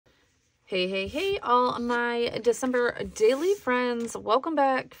Hey, hey, hey, all my December daily friends. Welcome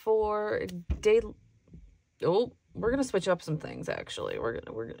back for day... Oh, we're going to switch up some things, actually. We're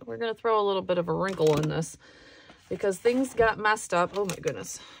gonna throw a little bit of a wrinkle in this because things got messed up. Oh, my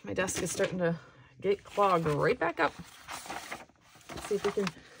goodness. My desk is starting to get clogged right back up. Let's see if we can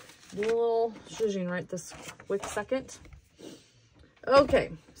do a little zhuzhing right this quick second.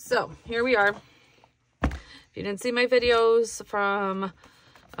 Okay, so here we are. If you didn't see my videos from...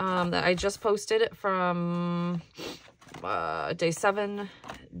 that I just posted from day 7,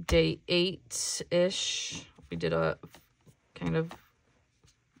 day 8-ish. We did a kind of,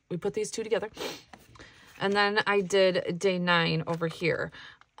 we put these two together. And then I did day 9 over here.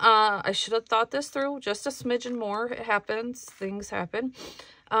 I should have thought this through just a smidgen more. It happens, things happen.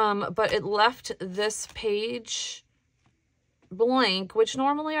 But it left this page blank, which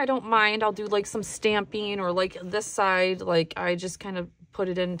normally I don't mind. I'll do like some stamping or like this side, like I just kind of put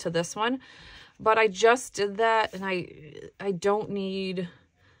it into this one, but I just did that, and I don't need,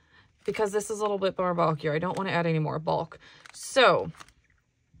 because this is a little bit more bulkier, I don't want to add any more bulk. So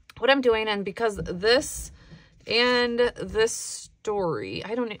what I'm doing, and because this and this story,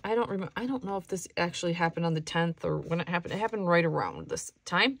 I don't remember, I don't know if this actually happened on the 10th or when it happened right around this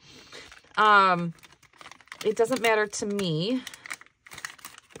time. It doesn't matter to me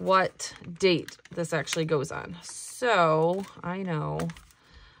what date this actually goes on. So I know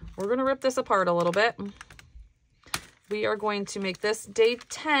we're going to rip this apart a little bit. We are going to make this day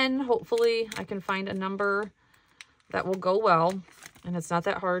 10. Hopefully I can find a number that will go well. And it's not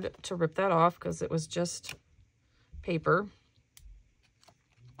that hard to rip that off because it was just paper.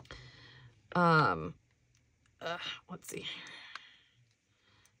 Let's see.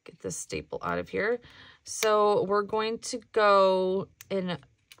 Get this staple out of here. So we're going to go and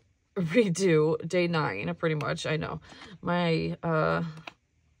redo day 9 pretty much. I know my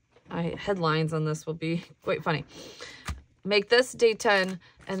my headlines on this will be quite funny. Make this day 10,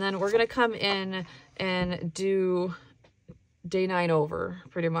 and then we're gonna come in and do day 9 over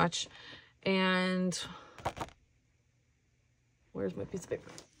pretty much. And where's my piece of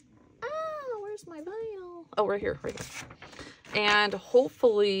paper? Where's my vinyl? Oh, right here. And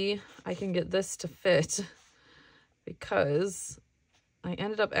hopefully I can get this to fit, because I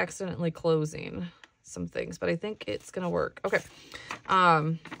ended up accidentally closing some things, but I think it's going to work. Okay.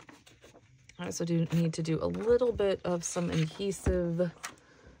 I also do need to do a little bit of some adhesive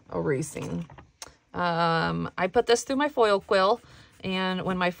erasing. I put this through my foil quill, and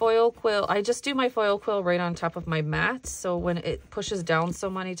when my foil quill, I just do my foil quill right on top of my mat. So when it pushes down so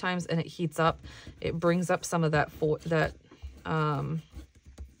many times and it heats up, it brings up some of that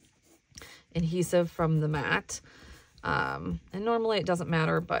adhesive from the mat. And normally it doesn't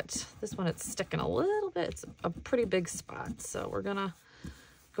matter, but this one, it's sticking a little bit. It's a pretty big spot. So we're gonna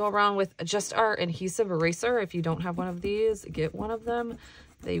go around with just our adhesive eraser. If you don't have one of these, get one of them.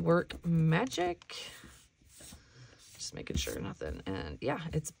 They work magic. Just making sure nothing, and yeah,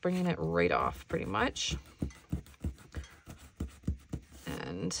 it's bringing it right off pretty much.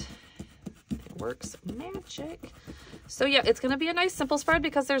 And it works magic. So yeah, it's gonna be a nice simple spread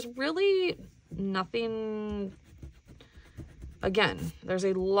because there's really nothing. Again, there's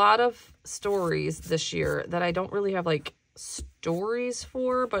a lot of stories this year that I don't really have like stories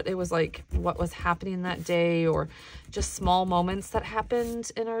for, but it was like what was happening that day, or just small moments that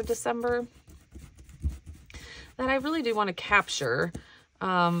happened in our December that I really do want to capture.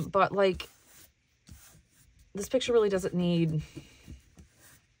 But like, this picture really doesn't need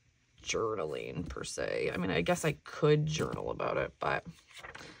journaling per se. I mean, I guess I could journal about it, but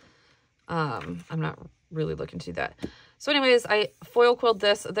I'm not really looking to do that. So anyways, I foil quilled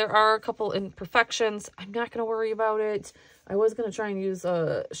this. There are a couple imperfections. I'm not going to worry about it. I was going to try and use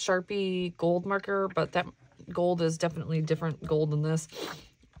a Sharpie gold marker, but that gold is definitely different gold than this.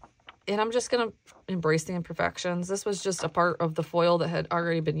 And I'm just going to embrace the imperfections. This was just a part of the foil that had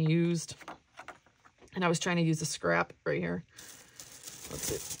already been used. And I was trying to use a scrap right here. Let's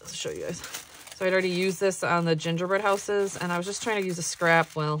see. I'll show you guys. So I'd already used this on the gingerbread houses, and I was just trying to use a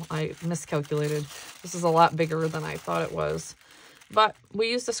scrap. Well, I miscalculated. This is a lot bigger than I thought it was. But we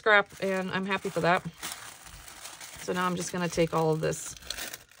used a scrap, and I'm happy for that. So now I'm just going to take all of this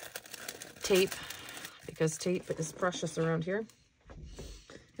tape, because tape is precious around here,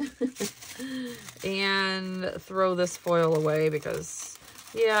 and throw this foil away because,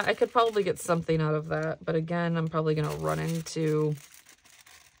 yeah, I could probably get something out of that. But again, I'm probably going to run into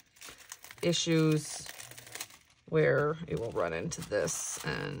issues where it will run into this,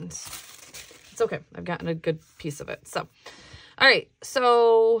 and it's okay. I've gotten a good piece of it. So, all right.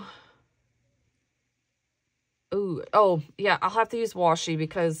 So, oh yeah, I'll have to use washi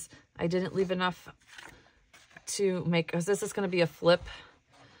because I didn't leave enough to make, because this is going to be a flip,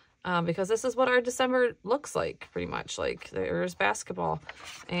 because this is what our December looks like, pretty much. Like, there's basketball,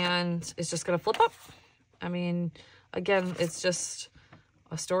 and it's just going to flip up. I mean, again, it's just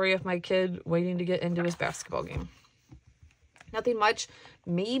a story of my kid waiting to get into his basketball game. Nothing much.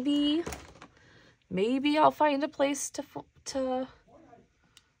 Maybe I'll find a place to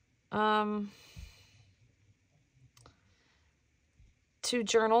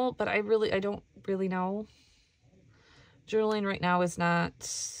journal, but I don't really know. Journaling right now is not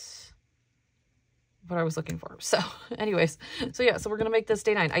what I was looking for. So anyways, so yeah, so we're going to make this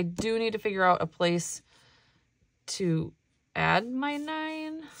day 9. I do need to figure out a place to add my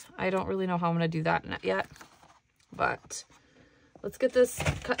 9. I don't really know how I'm going to do that yet, but let's get this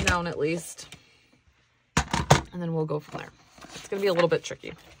cut down at least, and then we'll go from there. It's going to be a little bit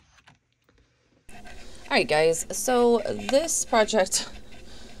tricky. All right, guys, so this project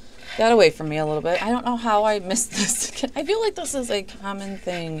got away from me a little bit. I don't know how I missed this. I feel like this is a common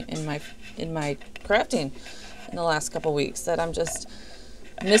thing in my crafting in the last couple weeks, that I'm just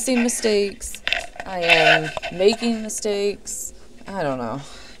missing mistakes. I am making mistakes. I don't know.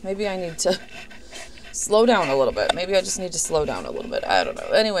 Maybe I need to slow down a little bit. Maybe I just need to slow down a little bit. I don't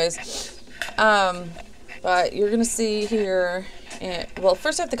know. Anyways, but you're gonna see here. Well,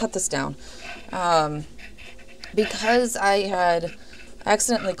 first I have to cut this down. Because I had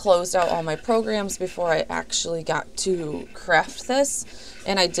accidentally closed out all my programs before I actually got to craft this,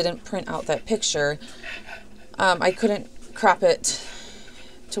 and I didn't print out that picture, I couldn't crop it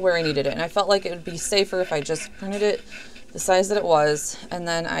to where I needed it, and I felt like it would be safer if I just printed it the size that it was, and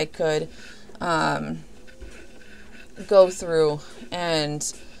then I could go through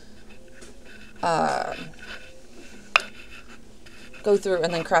and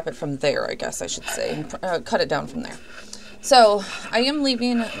then crop it from there, I guess I should say, and cut it down from there. So I am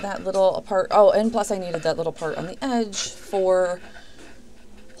leaving that little part. Oh, and plus I needed that little part on the edge for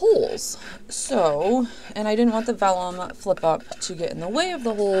holes. So, and I didn't want the vellum flip up to get in the way of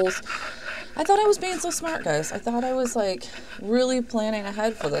the holes. I thought I was being so smart, guys. I thought I was like really planning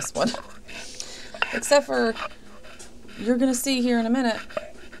ahead for this one. Except for, you're going to see here in a minute,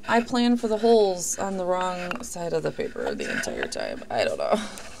 I planned for the holes on the wrong side of the paper the entire time. I don't know.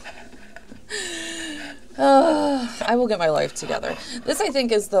 I will get my life together. This, I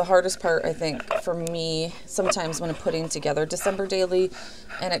think, is the hardest part, I think, for me sometimes when I'm putting together December Daily,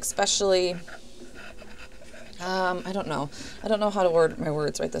 and especially, I don't know how to word my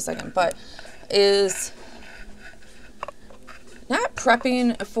words right this second, but is not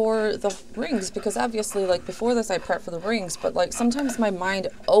prepping for the rings, because obviously, like, before this I prepped for the rings, but like sometimes my mind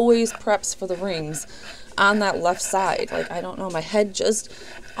always preps for the rings on that left side. Like, I don't know, my head just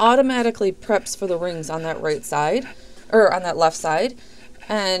automatically preps for the rings on that right side, or on that left side,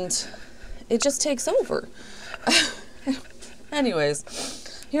 and it just takes over.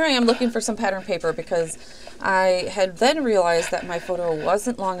 Anyways, here I am looking for some pattern paper, because I had then realized that my photo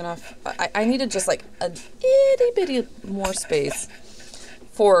wasn't long enough. I needed just like a itty bitty more space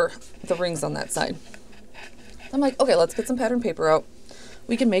for the rings on that side. I'm like, okay, let's get some pattern paper out.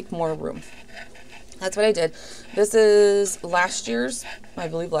 We can make more room. That's what I did. This is last year's, I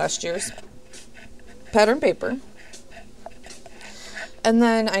believe last year's pattern paper. And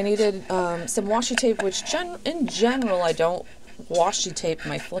then I needed some washi tape, which in general I don't washi tape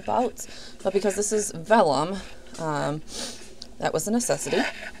my flip outs, but because this is vellum, that was a necessity.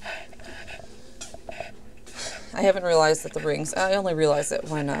 I haven't realized that the rings, I only realize it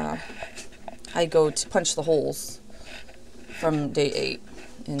when I go to punch the holes from day 8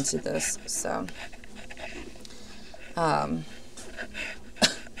 into this, so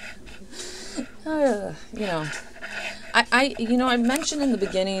you know, I mentioned in the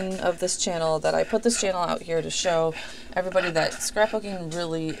beginning of this channel that I put this channel out here to show everybody that scrapbooking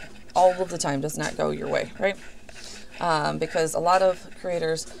really all of the time does not go your way, right? Because a lot of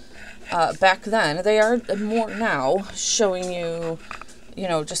creators back then, they are more now showing you,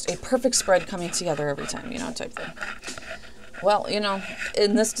 just a perfect spread coming together every time, type thing. Well,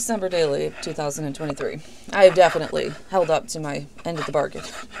 in this December Daily of 2023, I have definitely held up to my end of the bargain.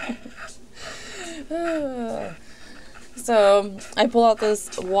 So I pull out this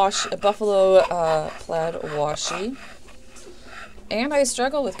buffalo plaid washi, and I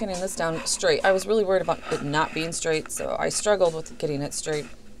struggle with getting this down straight. I was really worried about it not being straight, so I struggled with getting it straight.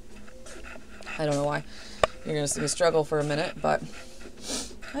 I don't know why. You're going to see me struggle for a minute, but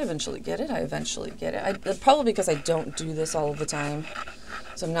I eventually get it. Probably because I don't do this all of the time,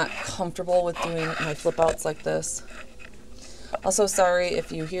 so I'm not comfortable with doing my flip outs like this. Also, sorry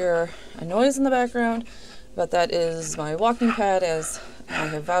if you hear a noise in the background, but that is my walking pad as I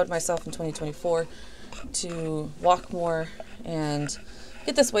have vowed myself in 2024 to walk more and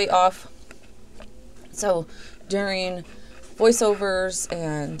get this weight off. So during voiceovers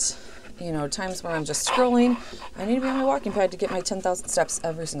and, you know, times where I'm just scrolling, I need to be on my walking pad to get my 10,000 steps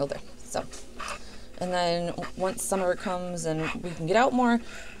every single day. So, and then once summer comes and we can get out more,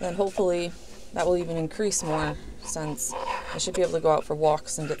 then hopefully that will even increase more, since I should be able to go out for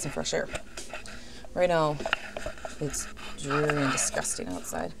walks and get some fresh air. Right now, it's dreary and disgusting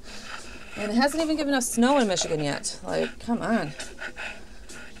outside. And it hasn't even given us snow in Michigan yet. Like, come on.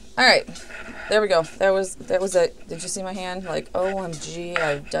 All right, there we go. That was it. Did you see my hand? Like, OMG,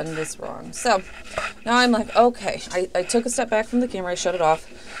 I've done this wrong. So now I'm like, okay. I took a step back from the camera. I shut it off.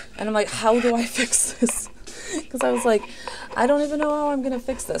 And I'm like, how do I fix this? Because I was like, I don't even know how I'm going to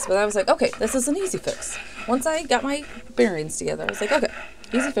fix this. But I was like, okay, this is an easy fix. Once I got my bearings together, I was like, okay,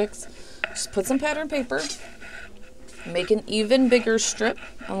 easy fix. Just put some pattern paper. Make an even bigger strip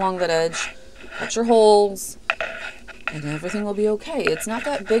along that edge. Cut your holes. And everything will be okay. It's not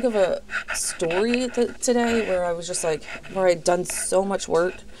that big of a story today, where I was just like, where I'd done so much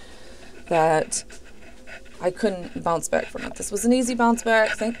work that I couldn't bounce back from it. This was an easy bounce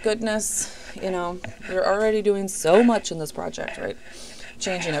back. Thank goodness. You know, we're already doing so much in this project, right?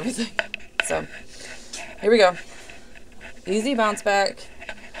 Changing everything. So here we go. Easy bounce back.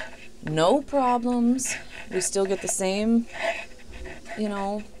 No problems. We still get the same, you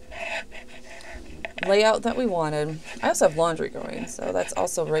know, layout that we wanted. I also have laundry going, so that's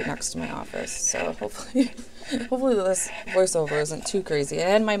also right next to my office. So hopefully this voiceover isn't too crazy.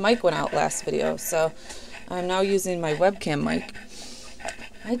 And my mic went out last video, so I'm now using my webcam mic.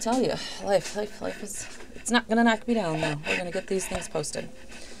 I tell you, life is, it's not gonna knock me down though. We're gonna get these things posted.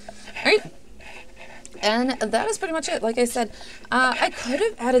 All right. And that is pretty much it. Like I said, I could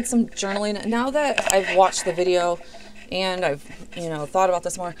have added some journaling. Now that I've watched the video and I've, you know, thought about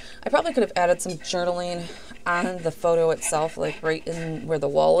this more, I probably could have added some journaling on the photo itself, like right in where the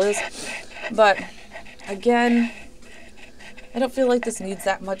wall is. But again, I don't feel like this needs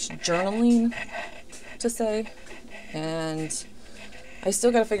that much journaling to say. And I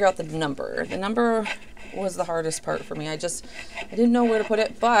still got to figure out the number. The number was the hardest part for me. I didn't know where to put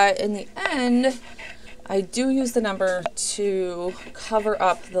it. But in the end, I do use the number to cover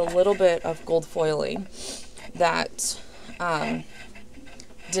up the little bit of gold foiling that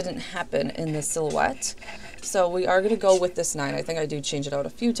didn't happen in the silhouette. So we are going to go with this 9. I think I do change it out a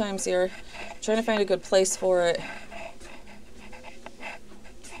few times here. I'm trying to find a good place for it.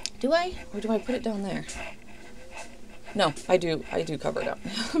 Do I? Or do I put it down there? No, I do cover it up.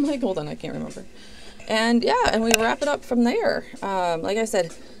 I'm like, hold on, I can't remember. And yeah, and we wrap it up from there. Like I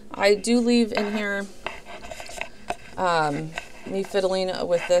said, I do leave in here me fiddling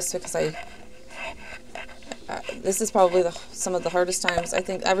with this, because this is probably some of the hardest times. I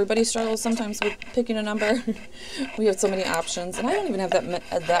think everybody struggles sometimes with picking a number. We have so many options, and I don't even have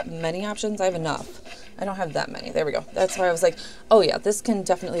that many options. I have enough. I don't have that many. There we go. That's why I was like, oh yeah, this can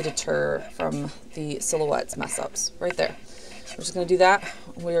definitely deter from the silhouettes mess ups right there. We're just going to do that.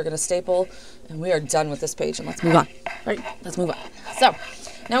 We are going to staple, and we are done with this page, and let's move on. Right, let's move on. So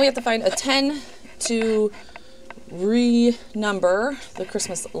now we have to find a 10 to renumber the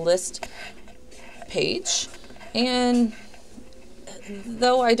Christmas list page. And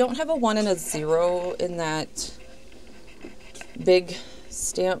though I don't have a 1 and a 0 in that big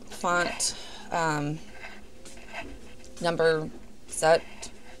stamp font number set,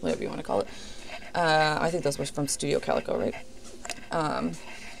 whatever you want to call it, I think those were from Studio Calico, right?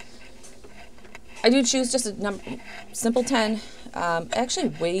 I do choose just a simple 10. Actually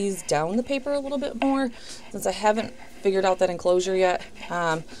weighs down the paper a little bit more, since I haven't figured out that enclosure yet.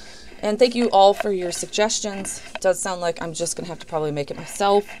 And thank you all for your suggestions. It does sound like I'm just going to have to probably make it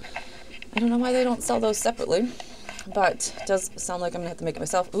myself. I don't know why they don't sell those separately, but it does sound like I'm going to have to make it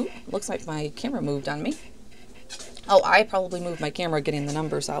myself. Ooh, looks like my camera moved on me. Oh, I probably moved my camera getting the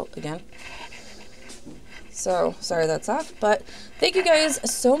numbers out again. So, sorry that's off, but thank you guys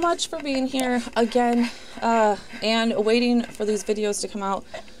so much for being here again, and waiting for these videos to come out.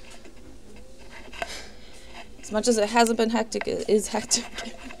 As much as it hasn't been hectic, it is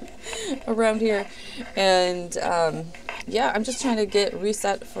hectic around here. And, yeah, I'm just trying to get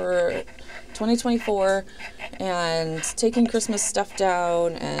reset for 2024 and taking Christmas stuff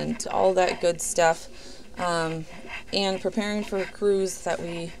down and all that good stuff, and preparing for a cruise that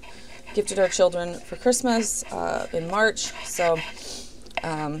we gifted our children for Christmas in March. So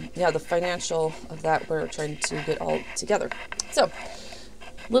yeah, the financial of that we're trying to get all together. So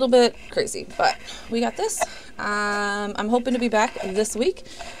a little bit crazy, but we got this. I'm hoping to be back this week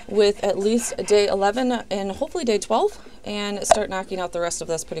with at least day 11 and hopefully day 12. and start knocking out the rest of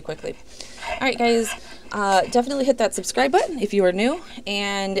this pretty quickly. All right, guys, definitely hit that subscribe button if you are new,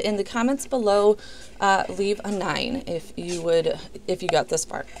 and in the comments below, leave a 9 if you got this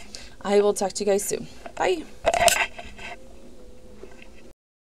far. I will talk to you guys soon. Bye.